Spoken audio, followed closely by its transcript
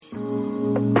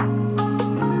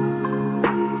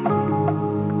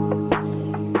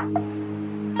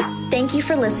you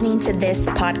for listening to this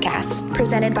podcast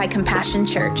presented by Compassion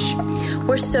Church.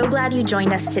 We're so glad you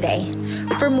joined us today.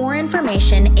 For more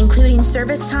information, including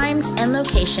service times and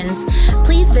locations,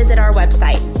 please visit our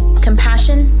website,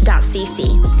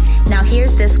 compassion.cc. Now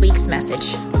here's this week's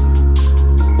message.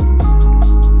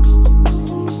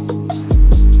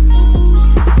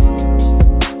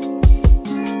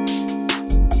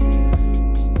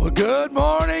 Well, good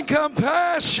morning,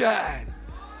 Compassion.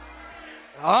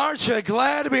 Aren't you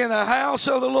glad to be in the house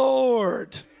of the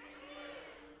Lord?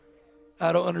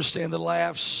 I don't understand the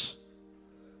laughs.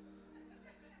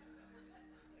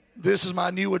 This is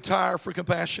my new attire for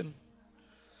Compassion.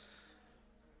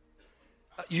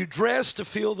 You dress to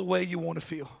feel the way you want to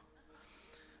feel.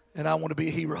 And I want to be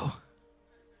a hero.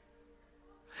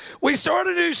 We start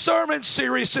a new sermon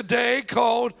series today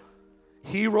called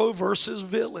Hero versus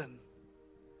Villain.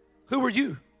 Who are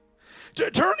you?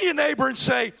 Turn to your neighbor and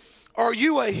say, are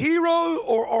you a hero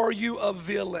or are you a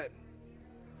villain?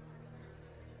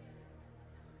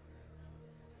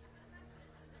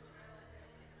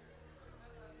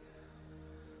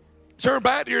 Turn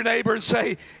back to your neighbor and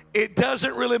say, it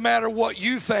doesn't really matter what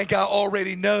you think, I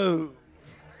already know.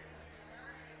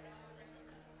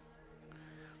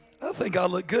 I think I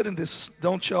look good in this,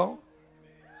 don't y'all?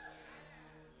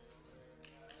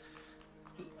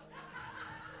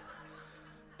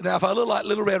 Now, if I look like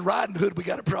Little Red Riding Hood, we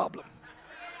got a problem.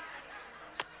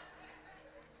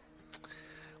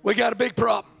 We got a big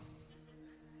problem.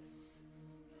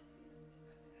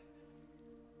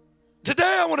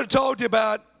 Today, I want to talk to you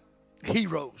about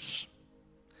heroes.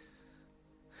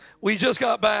 We just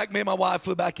got back. Me and my wife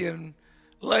flew back in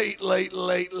late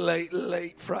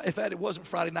Friday. In fact, it wasn't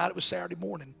Friday night. It was Saturday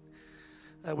morning.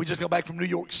 We just got back from New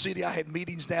York City. I had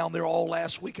meetings down there all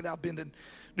last week, and I've been to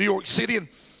New York City. And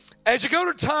as you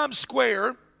go to Times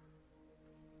Square,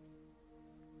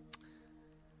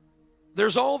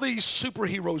 there's all these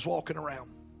superheroes walking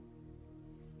around.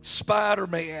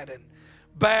 Spider-Man and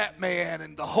Batman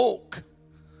and the Hulk,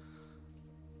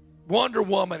 Wonder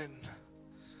Woman, and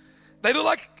they look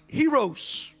like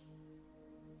heroes.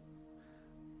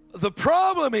 The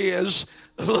problem is,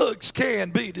 looks can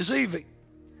be deceiving.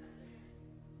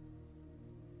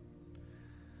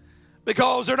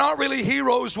 Because they're not really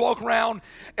heroes walking around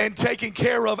and taking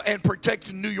care of and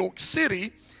protecting New York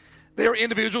City. They're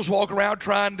individuals walking around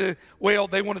trying to,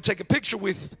 they want to take a picture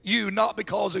with you, not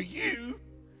because of you,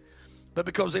 but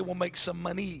because they will make some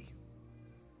money.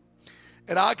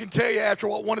 And I can tell you, after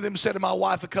what one of them said to my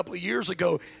wife a couple of years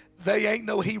ago, they ain't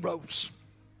no heroes.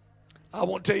 I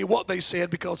won't tell you what they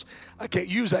said because I can't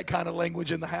use that kind of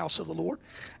language in the house of the Lord.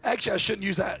 Actually, I shouldn't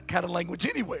use that kind of language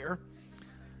anywhere.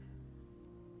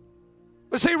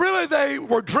 But see, really, they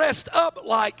were dressed up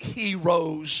like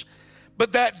heroes,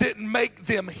 but that didn't make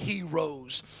them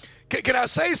heroes. Can I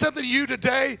say something to you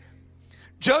today?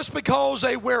 Just because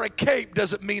they wear a cape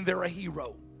doesn't mean they're a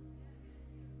hero.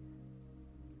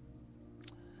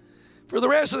 For the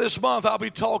rest of this month, I'll be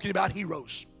talking about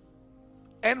heroes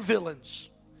and villains.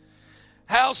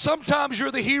 How sometimes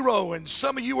you're the hero and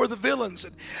some of you are the villains,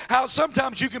 and how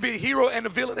sometimes you can be a hero and a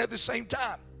villain at the same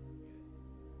time.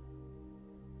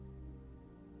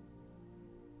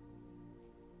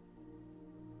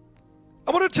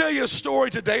 I want to tell you a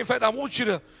story today. In fact, I want you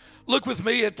to look with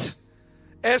me at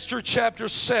Esther chapter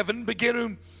 7,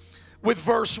 beginning with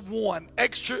verse 1.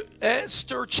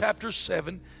 Esther chapter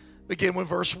 7, beginning with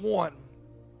verse 1.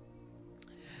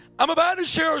 I'm about to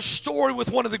share a story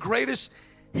with one of the greatest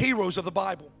heroes of the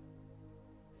Bible.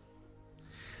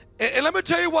 And let me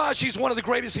tell you why she's one of the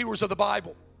greatest heroes of the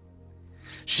Bible.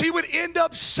 She would end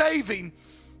up saving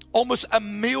almost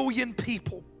 1 million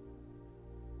people.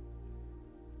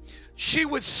 She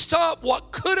would stop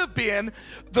what could have been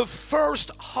the first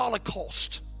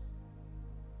Holocaust.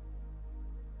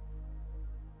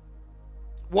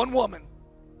 One woman,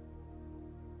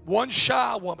 one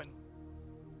shy woman,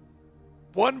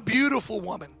 one beautiful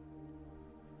woman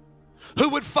who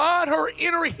would find her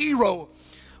inner hero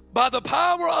by the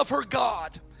power of her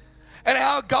God and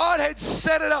how God had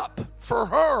set it up for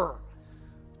her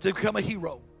to become a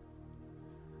hero.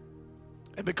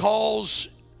 And because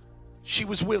she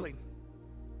was willing,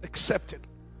 accepted,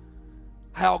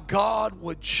 how God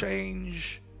would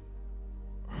change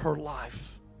her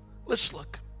life. Let's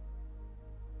look.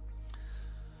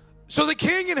 So the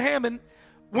king and Haman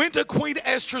went to Queen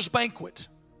Esther's banquet.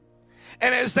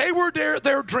 And as they were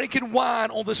there drinking wine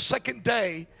on the second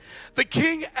day, the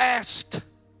king asked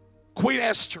Queen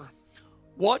Esther,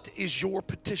 what is your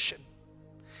petition?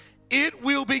 It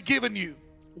will be given you.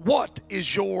 What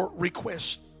is your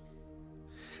request?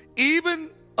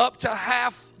 Even up to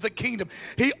half the kingdom.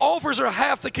 He offers her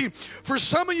half the kingdom. For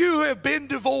some of you who have been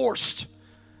divorced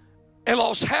and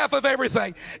lost half of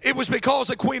everything, it was because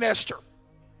of Queen Esther.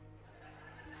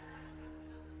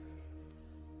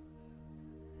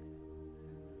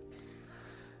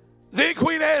 Then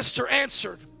Queen Esther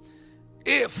answered,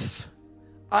 if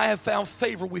I have found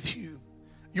favor with you,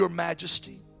 your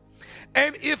majesty,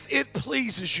 and if it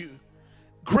pleases you,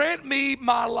 grant me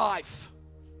my life.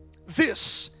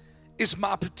 This is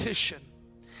my petition.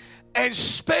 And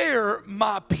spare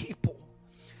my people.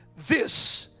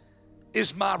 This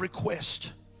is my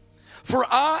request. For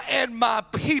I and my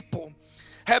people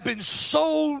have been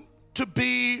sold to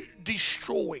be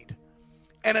destroyed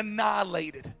and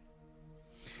annihilated.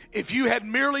 If we had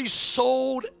been merely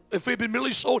sold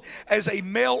as a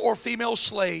male or female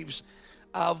slaves,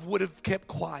 I would have kept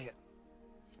quiet,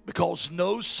 because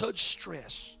no such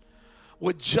stress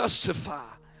would justify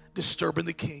disturbing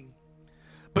the king.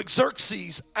 But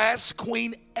Xerxes asked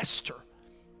Queen Esther,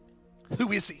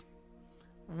 who is he?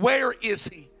 Where is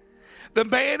he? The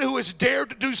man who has dared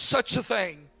to do such a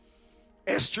thing.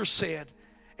 Esther said,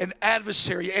 an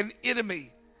adversary, an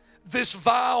enemy, this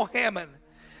vile Haman.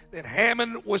 Then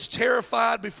Haman was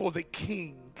terrified before the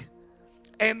king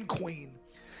and queen.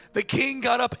 The king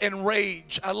got up in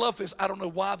rage. I love this. I don't know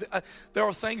why. There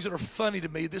are things that are funny to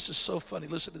me. This is so funny.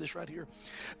 Listen to this right here.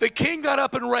 The king got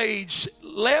up in rage,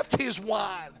 left his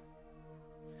wine.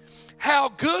 How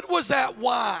good was that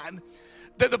wine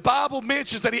that the Bible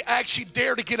mentions that he actually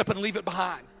dared to get up and leave it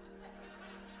behind?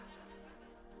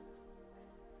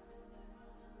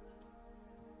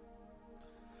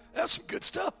 That's some good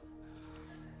stuff.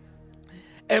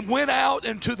 And went out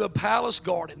into the palace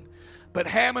garden. But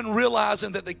Haman,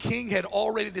 realizing that the king had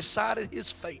already decided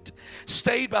his fate,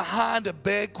 stayed behind to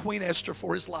beg Queen Esther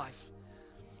for his life.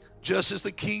 Just as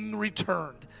the king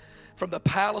returned from the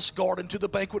palace garden to the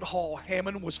banquet hall,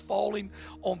 Haman was falling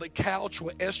on the couch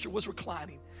where Esther was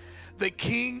reclining. The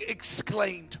king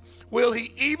exclaimed, will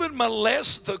he even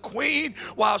molest the queen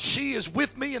while she is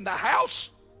with me in the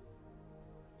house?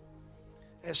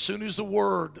 As soon as the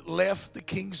word left the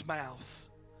king's mouth,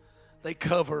 they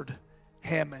covered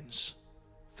Haman's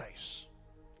face.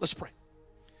 Let's pray.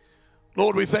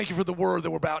 Lord, we thank you for the word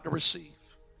that we're about to receive.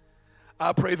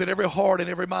 I pray that every heart and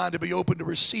every mind to be open to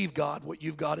receive, God, what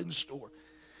you've got in store.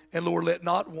 And Lord, let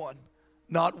not one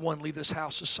leave this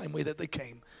house the same way that they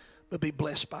came, but be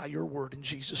blessed by your word. In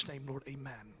Jesus' name, Lord,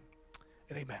 amen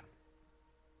and amen.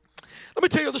 Let me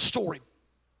tell you the story.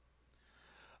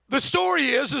 The story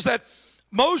is that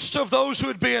most of those who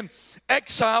had been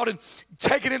exiled and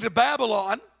taken into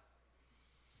Babylon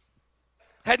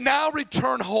had now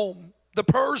returned home. The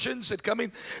Persians had come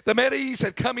in, the Medes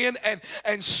had come in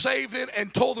and saved them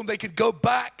and told them they could go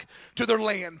back to their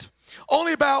land.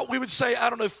 Only about, we would say,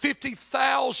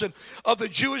 50,000 of the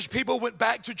Jewish people went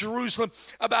back to Jerusalem.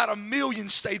 About 1 million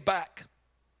stayed back.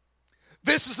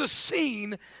 This is the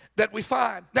scene that we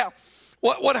find. Now,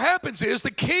 what happens is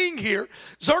the king here,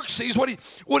 Xerxes, what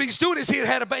he's doing is he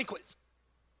had a banquet.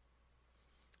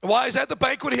 Why is that the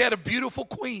banquet? He had a beautiful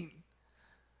queen.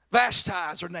 Vashti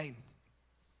is her name.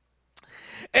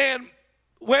 And,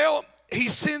 well, he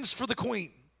sends for the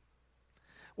queen.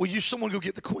 Will you someone go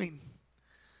get the queen?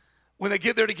 When they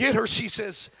get there to get her, she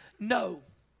says, no.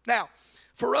 Now,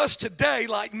 for us today,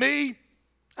 like me,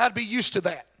 I'd be used to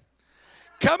that.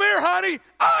 Come here, honey.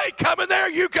 I ain't coming there.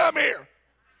 You come here.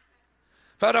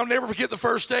 In fact, I'll never forget the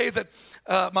first day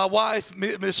that my wife,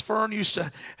 Miss Fern, used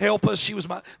to help us. She was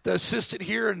the assistant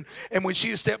here, and when she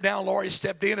had stepped down, Laurie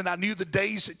stepped in, and I knew the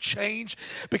days had changed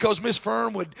because Miss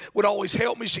Fern would always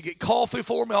help me. She'd get coffee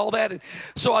for me, all that. And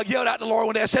so I yelled out to Laurie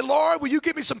one day. I said, Laurie, will you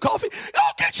give me some coffee?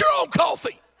 Oh, get your own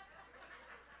coffee.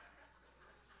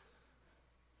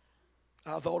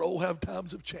 I thought, oh, how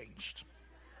times have changed.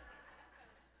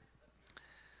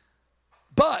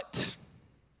 But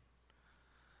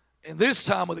in this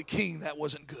time with the king, that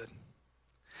wasn't good.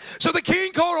 So the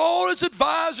king called all his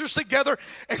advisors together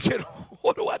and said,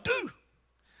 what do I do?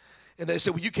 And they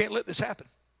said, well, you can't let this happen.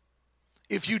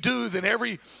 If you do, then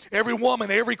every woman,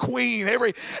 every queen,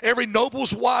 every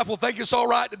noble's wife will think it's all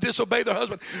right to disobey their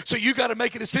husband. So you got to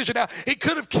make a decision now. He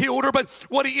could have killed her, but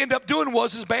what he ended up doing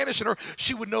was banishing her.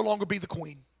 She would no longer be the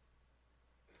queen.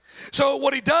 So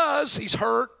what he does, he's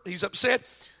hurt, he's upset.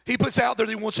 He puts out there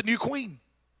that he wants a new queen.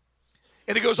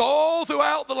 And he goes all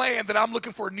throughout the land that I'm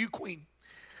looking for a new queen.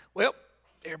 Well,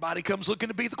 everybody comes looking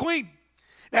to be the queen.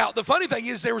 Now, the funny thing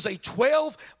is there was a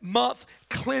 12-month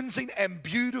cleansing and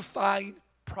beautifying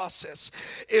process.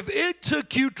 If it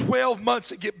took you 12 months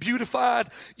to get beautified,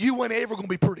 you weren't ever going to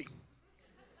be pretty.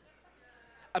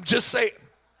 I'm just saying.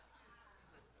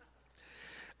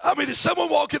 I mean, if someone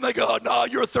walk in, they go, "No,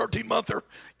 you're a 13-monther.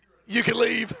 You can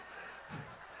leave."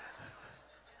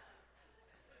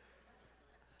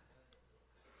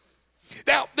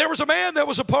 Now, there was a man that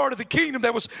was a part of the kingdom,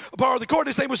 that was a part of the court.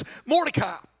 His name was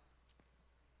Mordecai.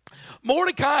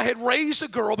 Mordecai had raised a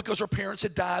girl because her parents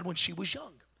had died when she was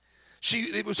young.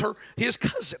 It was his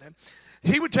cousin. And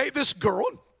he would take this girl,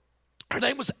 her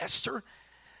name was Esther,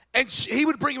 and he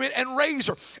would bring her in and raise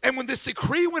her. And when this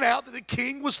decree went out that the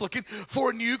king was looking for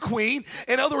a new queen,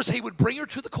 in other words, he would bring her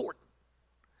to the court.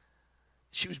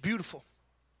 She was beautiful.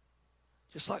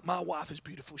 Just like my wife is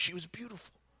beautiful. She was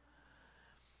beautiful.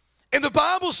 And the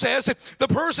Bible says that the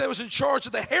person that was in charge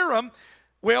of the harem,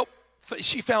 well,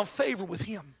 she found favor with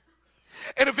him.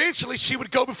 And eventually she would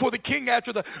go before the king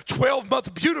after the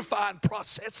 12-month beautifying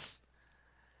process,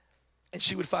 and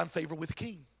she would find favor with the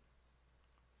king.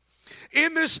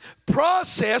 In this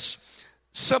process,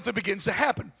 something begins to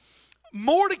happen.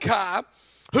 Mordecai,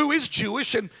 who is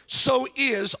Jewish, and so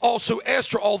is also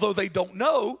Esther, although they don't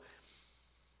know,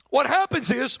 what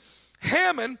happens is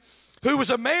Haman, who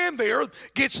was a man there,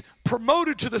 gets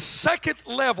promoted to the second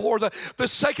level, or the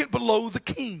second below the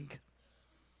king.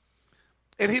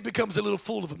 And he becomes a little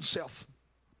full of himself.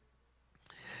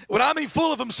 When I mean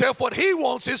full of himself, what he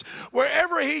wants is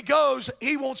wherever he goes,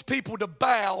 he wants people to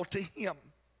bow to him.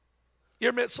 You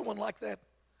ever met someone like that?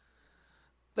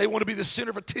 They want to be the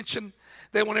center of attention.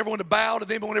 They want everyone to bow to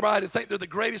them. They want everybody to think they're the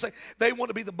greatest. They want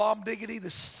to be the bomb diggity, the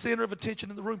center of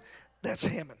attention in the room. That's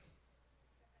Haman.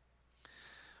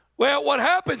 Well, what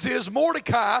happens is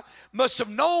Mordecai must have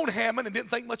known Haman and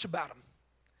didn't think much about him.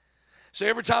 So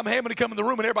every time Haman would come in the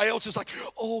room and everybody else is like,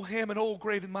 "Oh, Haman, oh,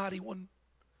 great and mighty one,"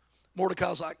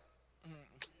 Mordecai's like,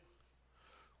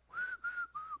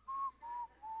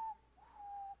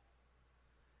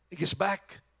 It gets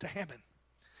back to Haman.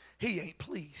 He ain't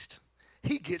pleased.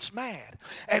 He gets mad.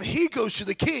 And he goes to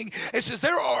the king and says,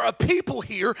 "There are a people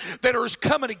here that are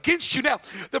coming against you." Now,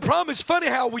 the problem is funny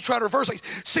how we try to reverse things.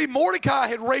 See, Mordecai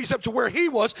had raised up to where he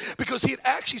was because he had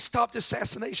actually stopped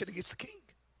assassination against the king.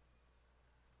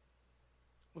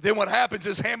 Well, then what happens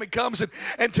is Haman comes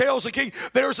and tells the king,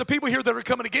 "There's a people here that are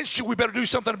coming against you. We better do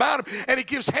something about them." And he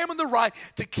gives Haman the right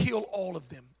to kill all of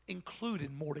them,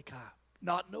 including Mordecai,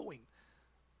 not knowing.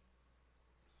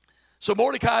 So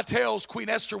Mordecai tells Queen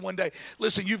Esther one day,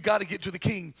 "Listen, you've got to get to the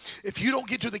king. If you don't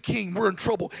get to the king, we're in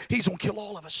trouble. He's going to kill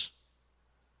all of us."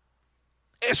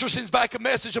 Esther sends back a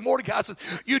message, and Mordecai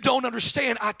says, "You don't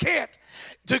understand. I can't.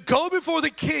 To go before the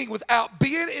king without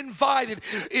being invited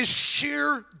is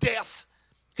sheer death.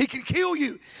 He can kill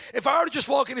you. If I were to just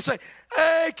walk in and say,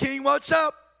 'Hey, king, what's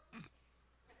up?'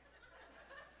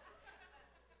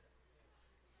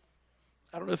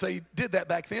 I don't know if they did that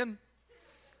back then.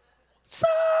 'What's up?'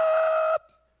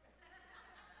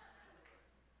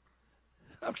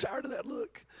 I'm tired of that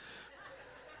look.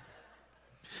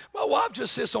 My wife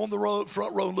just sits on the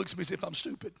front row and looks at me as if I'm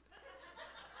stupid.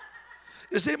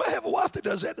 Does anybody have a wife that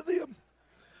does that to them?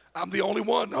 I'm the only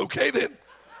one. Okay, then.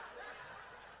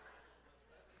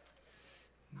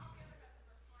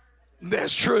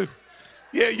 That's true.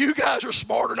 Yeah, you guys are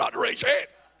smarter not to raise your hand.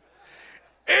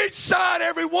 Inside,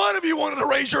 every one of you wanted to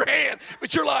raise your hand,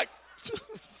 but you're like,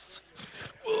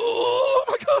 "Oh,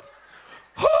 my God."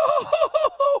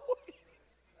 Oh.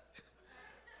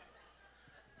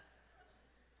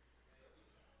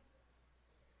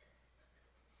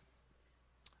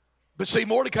 But see,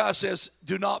 Mordecai says,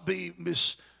 "Do not be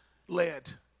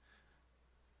misled.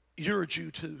 You're a Jew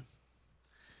too.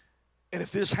 And if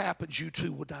this happens, you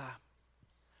too will die."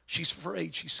 She's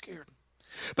afraid. She's scared.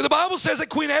 But the Bible says that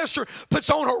Queen Esther puts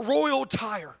on her royal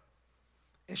attire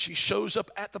and she shows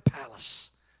up at the palace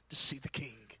to see the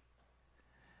king.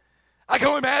 I can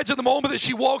only imagine the moment that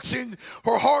she walks in,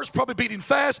 her heart's probably beating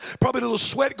fast, probably a little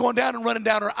sweat going down and running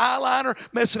down her eyeliner,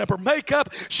 messing up her makeup.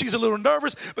 She's a little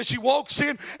nervous, but she walks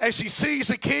in and she sees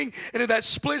the king, and in that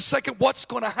split second, what's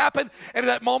going to happen? And in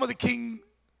that moment, the king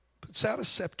puts out a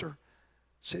scepter,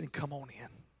 saying, "Come on in."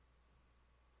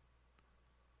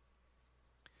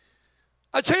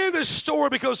 I tell you this story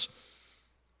because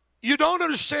you don't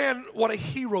understand what a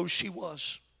hero she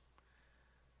was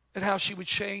and how she would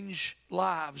change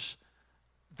lives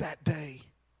that day.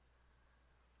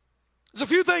 There's a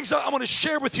few things I want to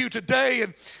share with you today,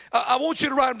 and I want you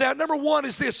to write them down. Number one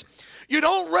is this: you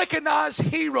don't recognize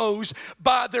heroes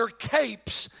by their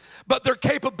capes, but their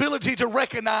capability to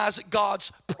recognize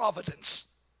God's providence.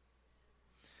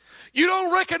 You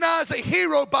don't recognize a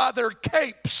hero by their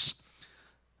capes.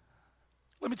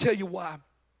 Let me tell you why.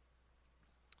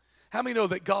 How many know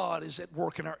that God is at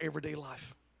work in our everyday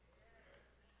life?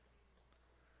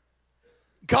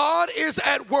 God is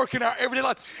at work in our everyday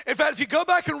life. In fact, if you go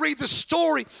back and read the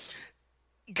story,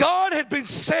 God had been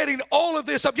setting all of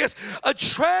this up. Yes, a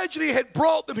tragedy had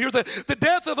brought them here, the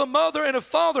death of a mother and a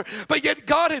father, but yet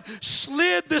God had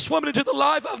slid this woman into the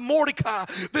life of Mordecai,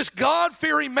 this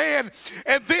God-fearing man.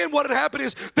 And then what had happened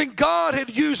is, then God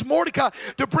had used Mordecai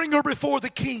to bring her before the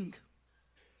king.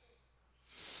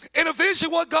 And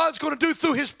eventually what God's going to do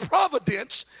through his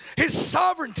providence, his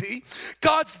sovereignty,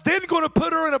 God's then going to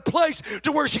put her in a place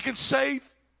to where she can save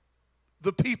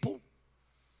the people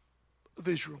of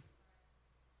Israel.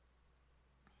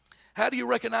 How do you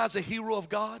recognize a hero of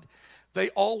God? They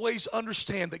always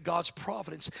understand that God's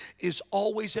providence is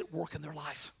always at work in their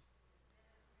life.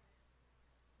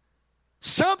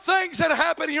 Some things that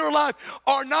happen in your life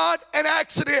are not an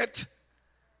accident.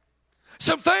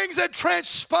 Some things that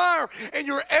transpire in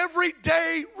your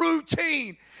everyday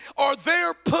routine are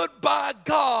there put by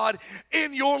God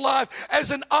in your life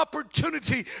as an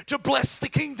opportunity to bless the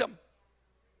kingdom.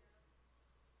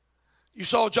 You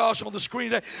saw Josh on the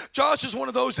screen today. Josh is one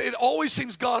of those, it always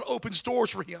seems God opens doors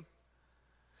for him.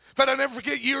 In fact, I'll never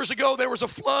forget, years ago, there was a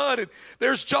flood, and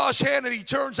there's Josh Hannon, and he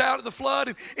turns out of the flood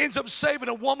and ends up saving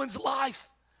a woman's life.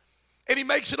 And he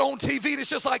makes it on TV, and it's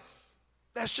just like,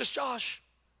 that's just Josh.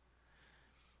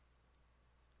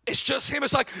 It's just him.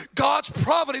 It's like God's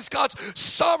providence, God's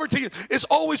sovereignty is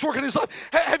always working in his life.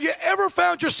 Have you ever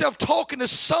found yourself talking to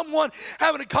someone,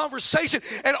 having a conversation,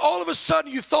 and all of a sudden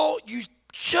you thought,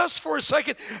 just for a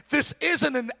second, this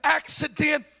isn't an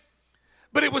accident,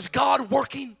 but it was God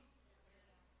working?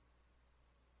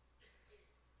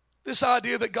 This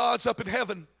idea that God's up in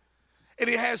heaven and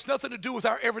it has nothing to do with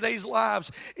our everyday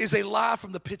lives is a lie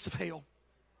from the pits of hell.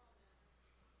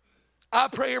 I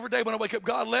pray every day when I wake up,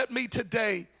 God, let me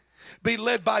today be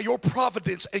led by your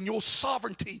providence and your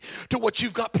sovereignty to what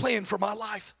you've got planned for my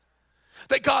life.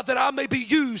 That God, that I may be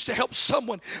used to help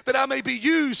someone, that I may be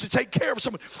used to take care of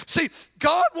someone. See,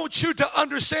 God wants you to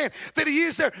understand that he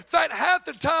is there. In fact, half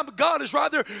the time God is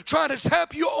right there trying to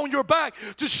tap you on your back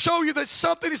to show you that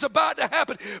something is about to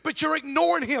happen, but you're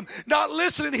ignoring him, not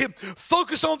listening to him,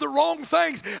 focus on the wrong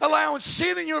things, allowing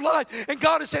sin in your life. And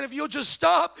God is saying, if you'll just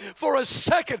stop for a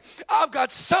second, I've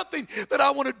got something that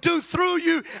I want to do through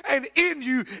you and in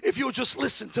you if you'll just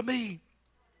listen to me.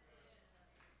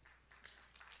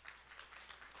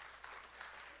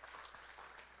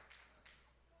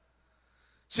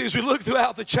 See, as we look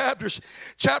throughout the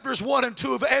chapters 1 and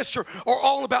 2 of Esther are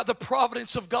all about the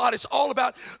providence of God. It's all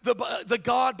about the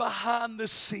God behind the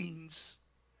scenes.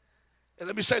 And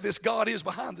let me say this, God is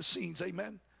behind the scenes,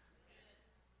 amen?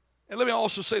 And let me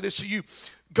also say this to you.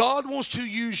 God wants to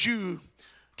use you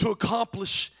to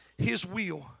accomplish his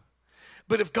will.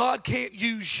 But if God can't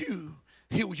use you,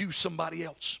 he'll use somebody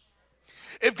else.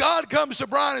 If God comes to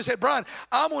Brian and said, Brian,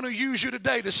 I'm going to use you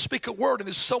today to speak a word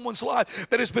into someone's life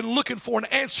that has been looking for an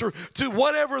answer to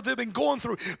whatever they've been going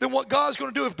through, then what God's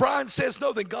going to do, if Brian says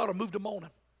no, then God will move to Mona.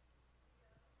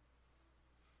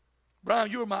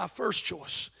 Brian, you're my first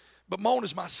choice, but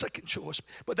Mona's my second choice.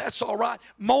 But that's all right.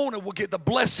 Mona will get the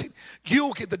blessing.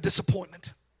 You'll get the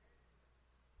disappointment.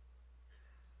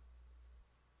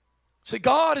 See,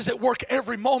 God is at work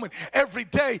every moment, every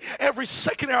day, every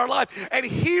second in our life. And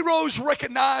heroes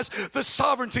recognize the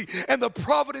sovereignty and the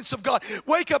providence of God.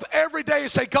 Wake up every day and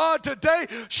say, God, today,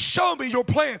 show me your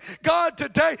plan. God,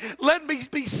 today, let me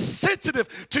be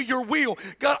sensitive to your will.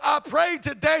 God, I pray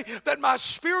today that my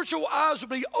spiritual eyes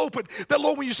will be open. That,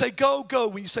 Lord, when you say go, go.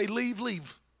 When you say leave,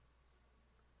 leave.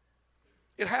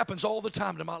 It happens all the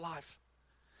time in my life.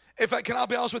 In fact, can I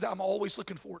be honest with you? I'm always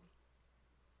looking for it.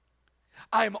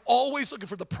 I am always looking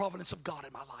for the providence of God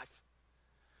in my life.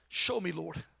 Show me,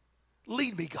 Lord.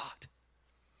 Lead me, God.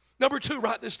 Number 2,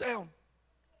 write this down.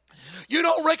 You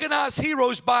don't recognize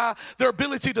heroes by their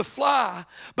ability to fly,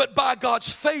 but by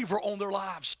God's favor on their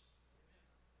lives.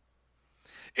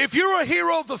 If you're a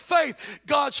hero of the faith,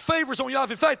 God's favor is on your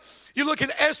life. In fact, you look in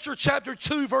Esther chapter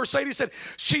 2, verse 8, he said,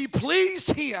 she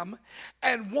pleased him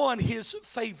and won his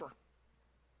favor.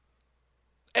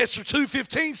 Esther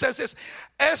 2:15 says this,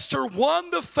 Esther won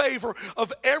the favor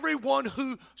of everyone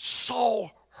who saw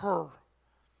her.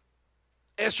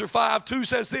 Esther 5:2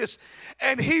 says this,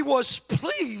 and he was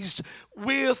pleased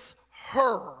with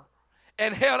her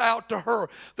and held out to her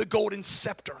the golden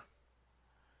scepter.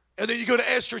 And then you go to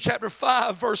Esther chapter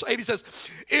 5, verse 8, he says,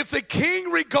 if the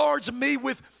king regards me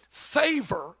with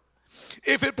favor,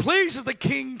 if it pleases the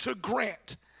king to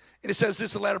grant, and it says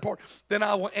this in the latter part, then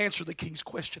I will answer the king's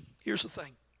question. Here's the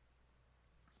thing.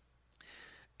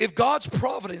 If God's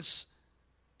providence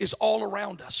is all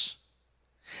around us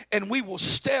and we will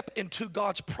step into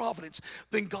God's providence,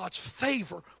 then God's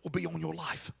favor will be on your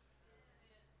life.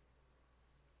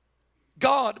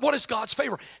 God, what is God's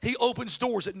favor? He opens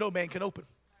doors that no man can open.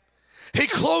 He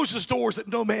closes doors that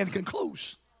no man can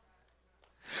close.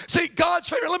 See, God's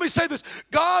favor, let me say this.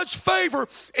 God's favor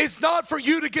is not for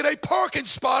you to get a parking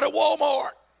spot at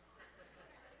Walmart.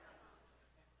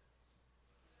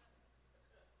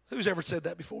 Who's ever said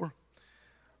that before?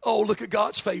 Oh, look at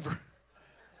God's favor.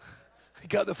 He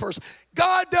got the first.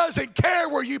 God doesn't care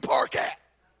where you park at.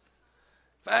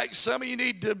 In fact, some of you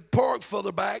need to park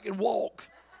further back and walk.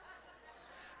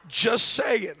 Just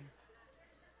saying.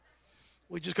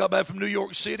 We just got back from New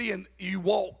York City, and you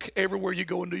walk everywhere you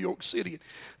go in New York City. And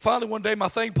finally, one day, my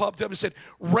thing popped up and said,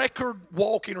 record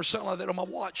walking or something like that on my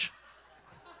watch.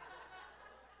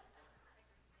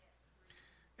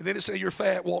 And then it said, you're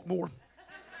fat, walk more.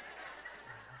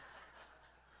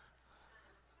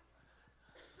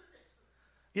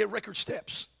 Yeah, record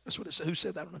steps. That's what it said. Who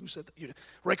said that? I don't know who said that.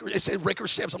 It said record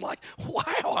steps. I'm like,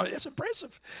 wow, that's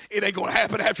impressive. It ain't going to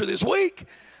happen after this week,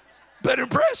 but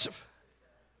impressive.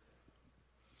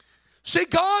 See,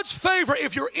 God's favor,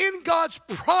 if you're in God's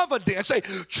providence, a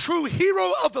true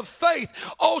hero of the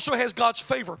faith also has God's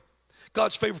favor.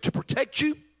 God's favor to protect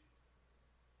you.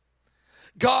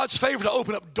 God's favor to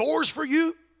open up doors for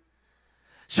you.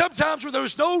 Sometimes when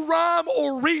there's no rhyme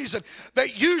or reason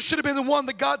that you should have been the one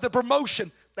that got the promotion,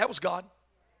 that was God.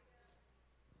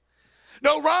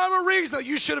 No rhyme or reason that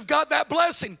you should have got that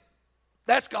blessing,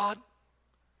 that's God.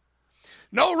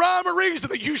 No rhyme or reason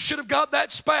that you should have got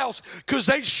that spouse because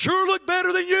they sure look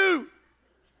better than you,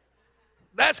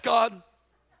 that's God.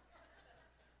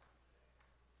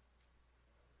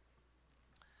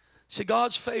 See,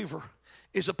 God's favor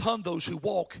is upon those who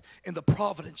walk in the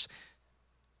providence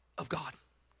of God.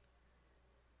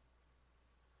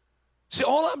 See,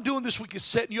 all I'm doing this week is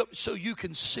setting you up so you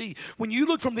can see. When you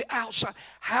look from the outside,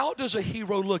 how does a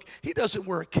hero look? He doesn't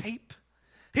wear a cape.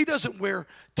 He doesn't wear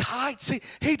tights.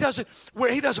 He doesn't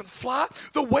fly.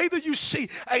 The way that you see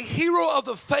a hero of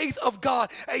the faith of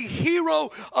God, a hero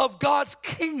of God's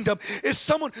kingdom, is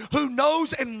someone who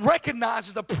knows and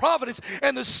recognizes the providence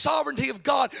and the sovereignty of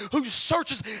God, who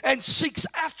searches and seeks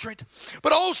after it.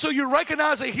 But also you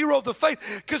recognize a hero of the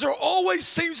faith because there always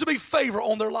seems to be favor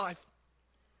on their life.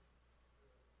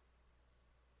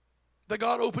 That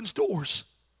God opens doors.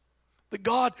 That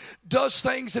God does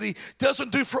things that he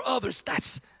doesn't do for others.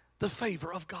 That's the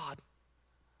favor of God.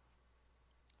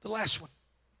 The last one.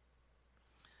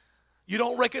 You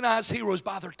don't recognize heroes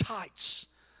by their tights,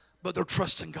 but their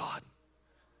trust in God.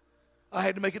 I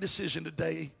had to make a decision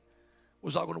today.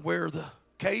 Was I going to wear the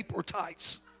cape or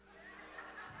tights?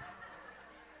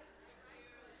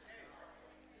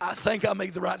 I think I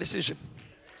made the right decision.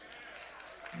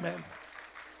 Man,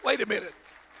 wait a minute.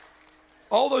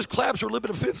 All those claps are a little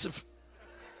bit offensive.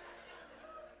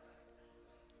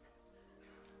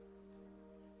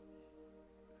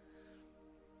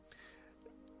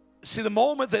 See, the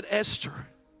moment that Esther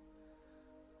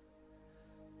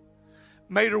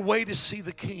made her way to see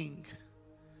the king,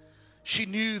 she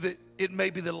knew that it may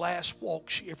be the last walk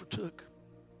she ever took.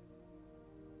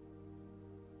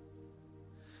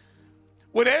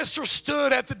 When Esther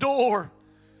stood at the door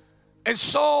and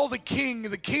saw the king,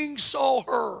 and the king saw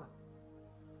her,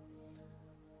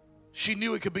 she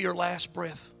knew it could be her last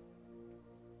breath.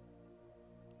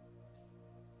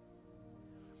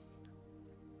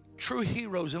 True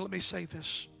heroes, and let me say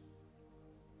this.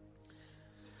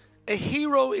 A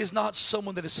hero is not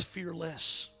someone that is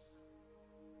fearless.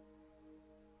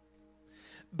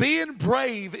 Being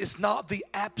brave is not the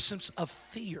absence of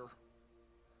fear.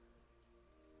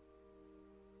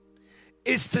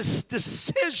 It's this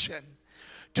decision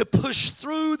to push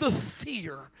through the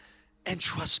fear and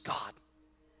trust God.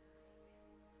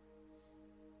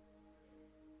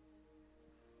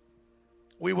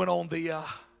 We went on the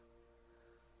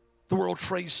World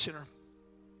Trade Center.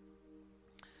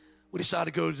 We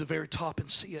decided to go to the very top and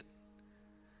see it.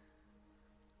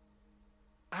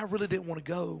 I really didn't want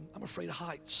to go. I'm afraid of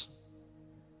heights.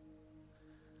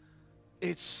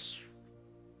 It's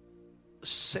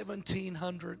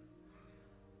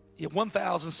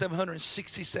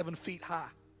 1,767 feet high.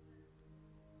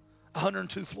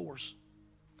 102 floors.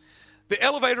 The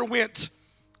elevator went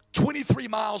 23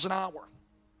 miles an hour.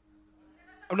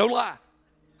 Oh, no lie.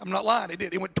 I'm not lying. It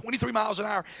did. It went 23 miles an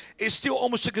hour. It still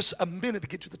almost took us a minute to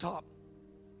get to the top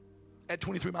at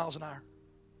 23 miles an hour.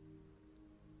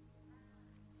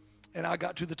 And I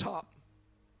got to the top.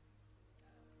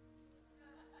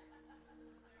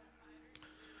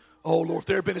 Oh, Lord, if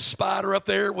there had been a spider up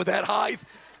there with that height,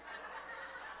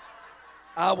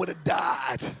 I would have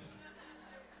died.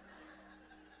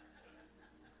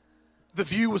 The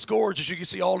view was gorgeous. You could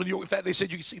see all of New York. In fact, they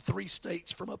said you could see 3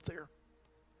 states from up there.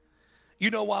 You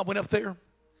know why I went up there?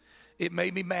 It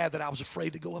made me mad that I was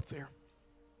afraid to go up there.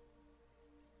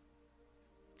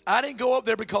 I didn't go up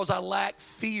there because I lacked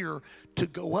fear to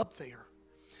go up there.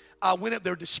 I went up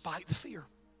there despite the fear.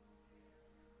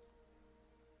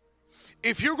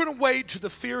 If you're going to wait till the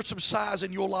fear subsides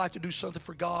in your life to do something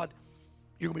for God,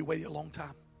 you're going to be waiting a long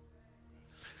time.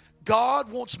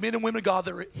 God wants men and women of God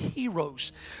that are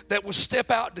heroes that will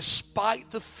step out despite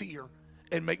the fear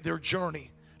and make their journey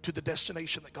to the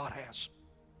destination that God has.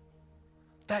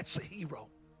 That's a hero.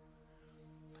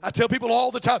 I tell people all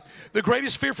the time, the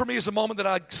greatest fear for me is the moment that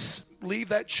I leave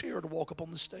that chair to walk up on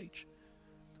the stage.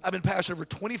 I've been pastoring for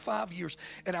 25 years,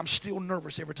 and I'm still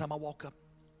nervous every time I walk up.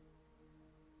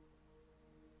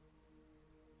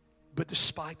 But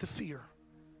despite the fear,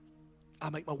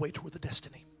 I make my way toward the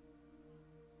destiny.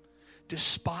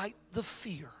 Despite the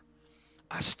fear,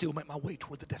 I still make my way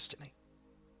toward the destiny.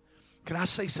 Can I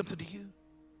say something to you?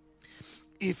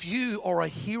 If you are a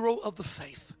hero of the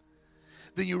faith,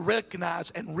 then you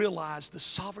recognize and realize the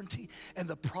sovereignty and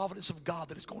the providence of God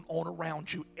that is going on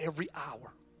around you every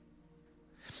hour.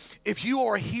 If you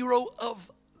are a hero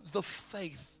of the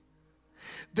faith,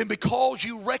 then because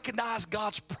you recognize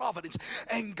God's providence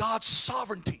and God's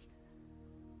sovereignty,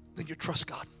 then you trust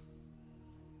God.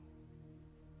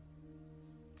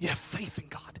 You have faith in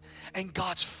God. And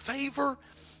God's favor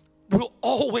will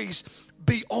always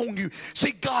be on you.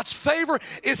 See, God's favor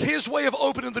is His way of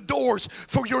opening the doors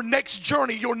for your next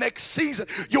journey, your next season,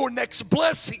 your next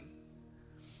blessing.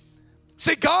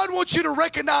 See, God wants you to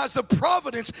recognize the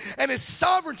providence and His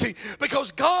sovereignty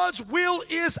because God's will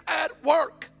is at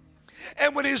work.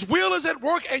 And when His will is at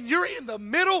work and you're in the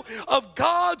middle of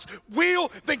God's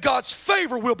will, then God's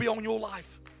favor will be on your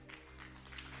life.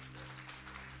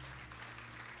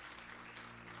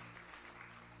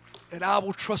 And I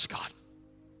will trust God.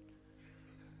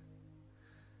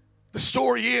 The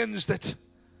story ends that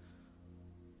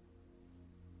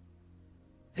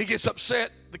he gets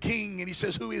upset, the king, and he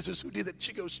says, "Who is this? Who did it?" And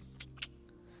she goes,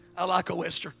 "I like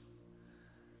Esther."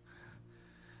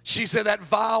 She said, "That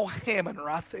vile Haman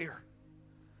right there."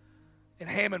 And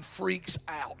Haman freaks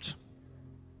out.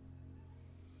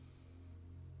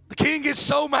 The king gets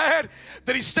so mad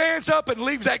that he stands up and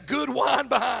leaves that good wine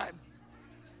behind.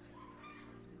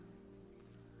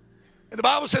 And the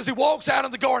Bible says he walks out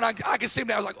in the garden. I can see him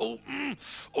now. I was like,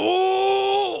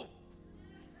 oh,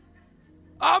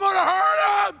 I'm going to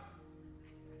hurt him.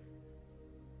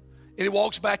 And he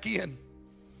walks back in. And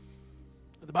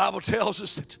the Bible tells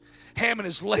us that Haman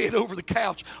is laying over the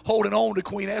couch, holding on to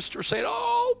Queen Esther, saying,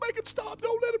 "Oh, make it stop.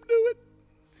 Don't let him do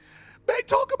it.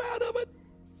 Talk him out of it."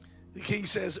 The king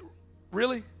says,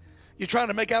 "Really? You're trying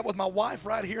to make out with my wife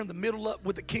right here in the middle of,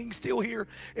 with the king still here?"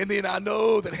 And then I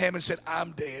know that Haman said,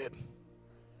 "I'm dead."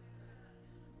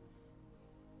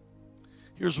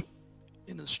 Here's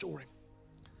into the story.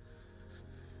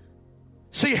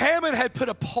 See, Haman had put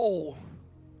a pole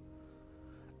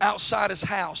outside his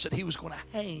house that he was going to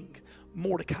hang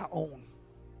Mordecai on.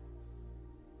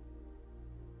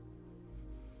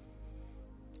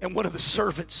 And one of the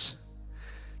servants,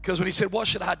 because when he said, "What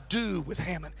should I do with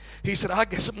Haman?" He said, "I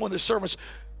guess I'm one of the servants,"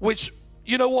 which,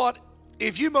 you know what?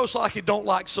 If you most likely don't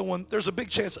like someone, there's a big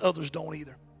chance others don't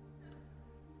either.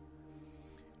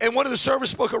 And one of the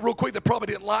servants spoke up real quick that probably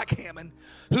didn't like Haman,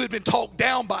 who had been talked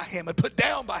down by Haman, put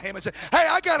down by Haman, said, "Hey,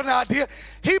 I got an idea.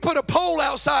 He put a pole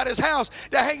outside his house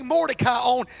to hang Mordecai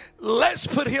on. Let's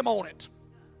put him on it."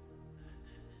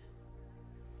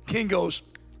 King goes,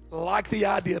 "Like the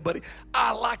idea, buddy.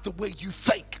 I like the way you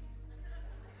think."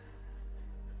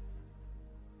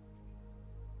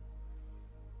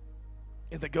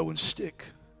 And they go and stick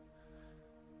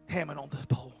Haman on the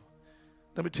pole.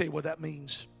 Let me tell you what that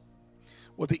means.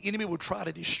 What the enemy will try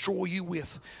to destroy you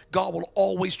with, God will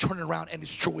always turn it around and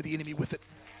destroy the enemy with it.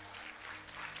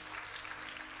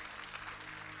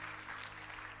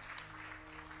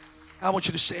 I want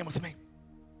you to stand with me.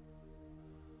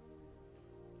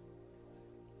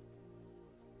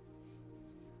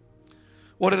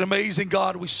 What an amazing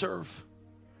God we serve.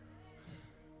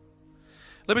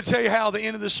 Let me tell you how at the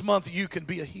end of this month you can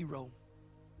be a hero.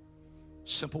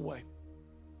 Simple way.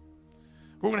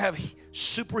 We're going to have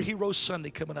Superhero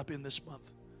Sunday coming up in this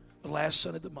month, the last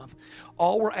Sunday of the month.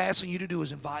 All we're asking you to do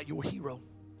is invite your hero,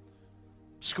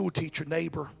 school teacher,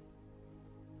 neighbor,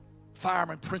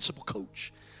 fireman, principal,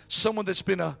 coach, someone that's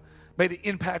made an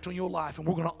impact on your life, and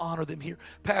we're going to honor them here.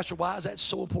 Pastor, why is that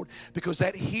so important? Because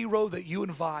that hero that you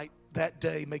invite that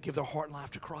day may give their heart and life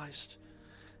to Christ,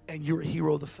 and you're a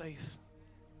hero of the faith.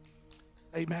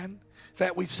 Amen. In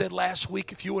fact, we said last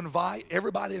week, if you invite,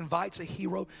 everybody invites a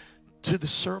hero to the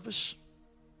service,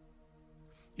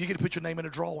 you get to put your name in a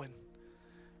drawing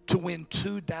to win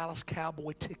 2 Dallas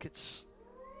Cowboy tickets.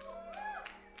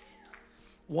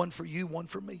 One for you, one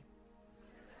for me.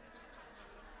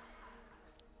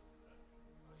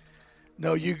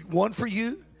 No, one for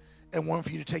you and one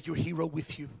for you to take your hero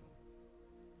with you.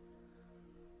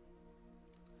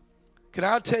 Can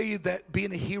I tell you that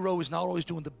being a hero is not always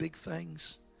doing the big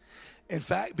things? In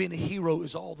fact, being a hero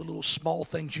is all the little small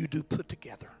things you do put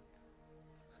together.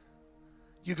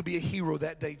 You can be a hero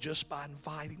that day just by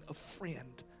inviting a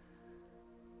friend,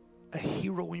 a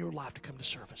hero in your life, to come to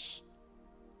service.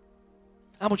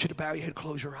 I want you to bow your head,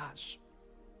 close your eyes.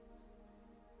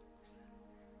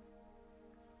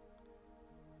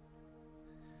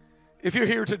 If you're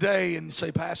here today and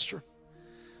say, Pastor,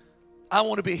 I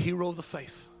want to be a hero of the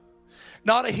faith.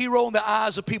 Not a hero in the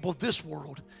eyes of people of this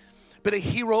world, but a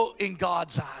hero in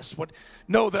God's eyes.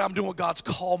 Know that I'm doing what God's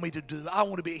called me to do. I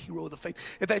want to be a hero of the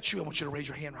faith. If that's you, I want you to raise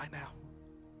your hand right now.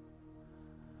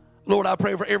 Lord, I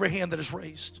pray for every hand that is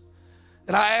raised.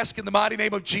 And I ask in the mighty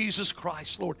name of Jesus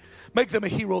Christ, Lord, make them a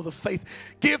hero of the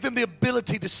faith. Give them the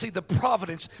ability to see the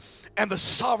providence and the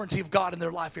sovereignty of God in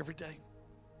their life every day.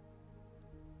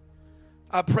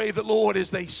 I pray that, Lord, as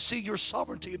they see your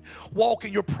sovereignty and walk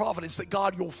in your providence, that,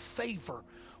 God, your favor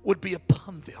would be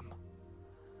upon them.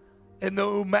 And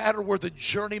no matter where the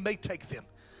journey may take them,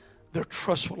 their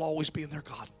trust will always be in their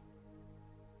God.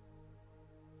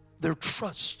 Their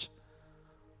trust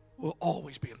will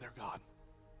always be in their God.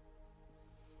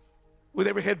 With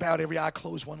every head bowed, every eye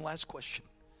closed, one last question.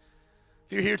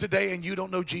 If you're here today and you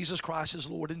don't know Jesus Christ as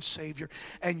Lord and Savior,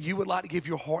 and you would like to give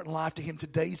your heart and life to Him,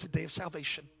 today is the day of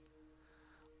salvation.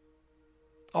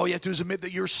 All you have to do is admit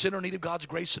that you're a sinner in need of God's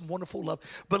grace and wonderful love.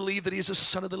 Believe that He is the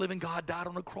Son of the living God, died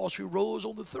on the cross, who rose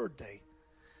on the third day.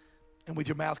 And with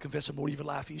your mouth confess Him, Lord, of your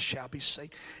life, you shall be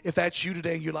saved. If that's you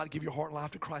today and you'd like to give your heart and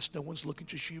life to Christ, no one's looking,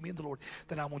 just you, me, and the Lord,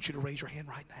 then I want you to raise your hand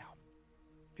right now.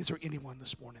 Is there anyone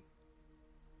this morning?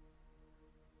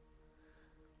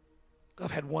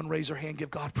 I've had one raise their hand,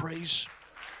 give God praise.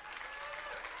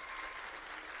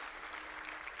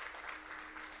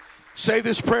 Say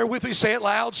this prayer with me. Say it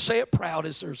loud. Say it proud,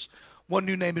 as there's one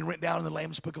new name been written down in the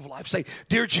Lamb's Book of Life. Say,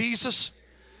 Dear Jesus,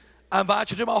 I invite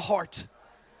you to my heart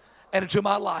and into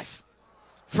my life.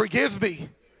 Forgive me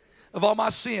of all my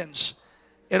sins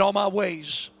and all my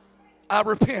ways. I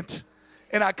repent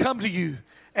and I come to you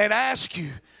and ask you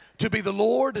to be the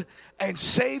Lord and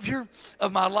Savior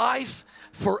of my life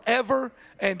forever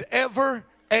and ever.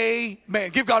 Amen.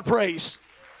 Give God praise.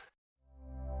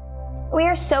 We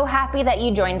are so happy that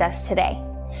you joined us today.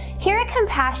 Here at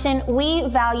Compassion, we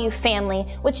value family,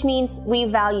 which means we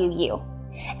value you.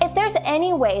 If there's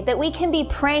any way that we can be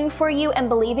praying for you and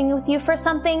believing with you for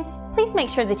something, please make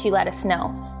sure that you let us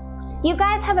know. You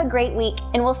guys have a great week,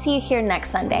 and we'll see you here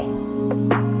next Sunday.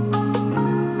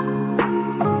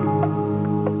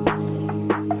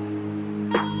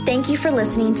 Thank you for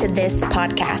listening to this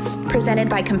podcast presented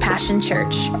by Compassion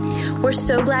Church. We're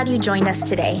so glad you joined us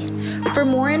today. For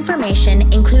more information,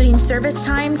 including service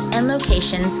times and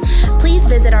locations, please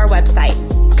visit our website,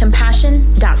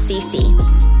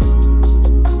 compassion.cc.